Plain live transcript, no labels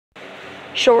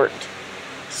short.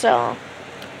 So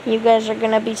you guys are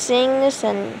gonna be seeing this,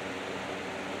 and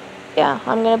yeah,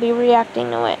 I'm gonna be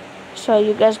reacting to it. So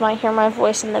you guys might hear my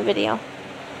voice in the video.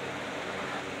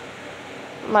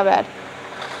 My bad.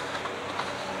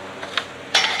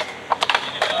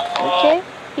 Okay,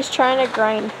 he's trying to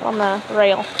grind on the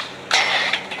rail.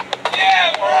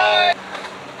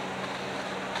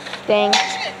 Dang.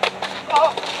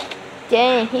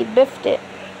 Dang, he biffed it.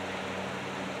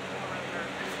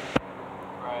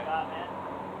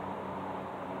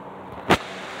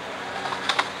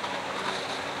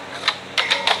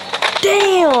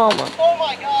 Damn! Oh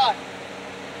my god!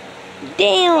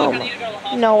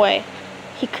 Damn! No way.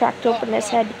 He cracked open his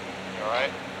head. You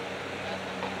alright?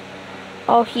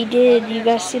 Oh, he did. You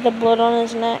guys see the blood on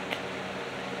his neck?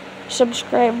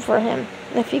 Subscribe for him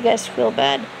if you guys feel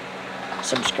bad.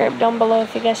 Subscribe down below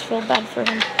if you guys feel bad for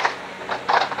him.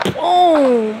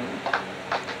 Boom!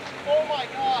 Oh my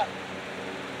god!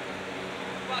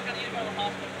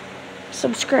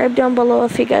 Subscribe down below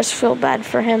if you guys feel bad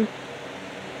for him.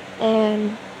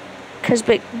 And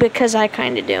because I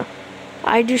kind of do.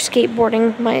 I do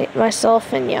skateboarding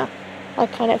myself, and yeah, I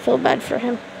kind of feel bad for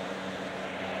him.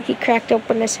 He cracked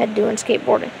open his head doing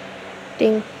skateboarding.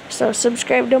 Ding. So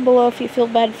subscribe down below if you feel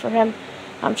bad for him.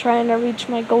 I'm trying to reach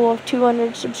my goal of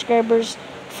 200 subscribers.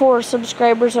 4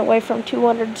 subscribers away from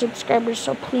 200 subscribers,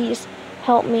 so please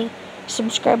help me.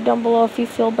 Subscribe down below if you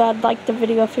feel bad. Like the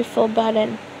video if you feel bad,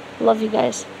 and love you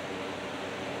guys.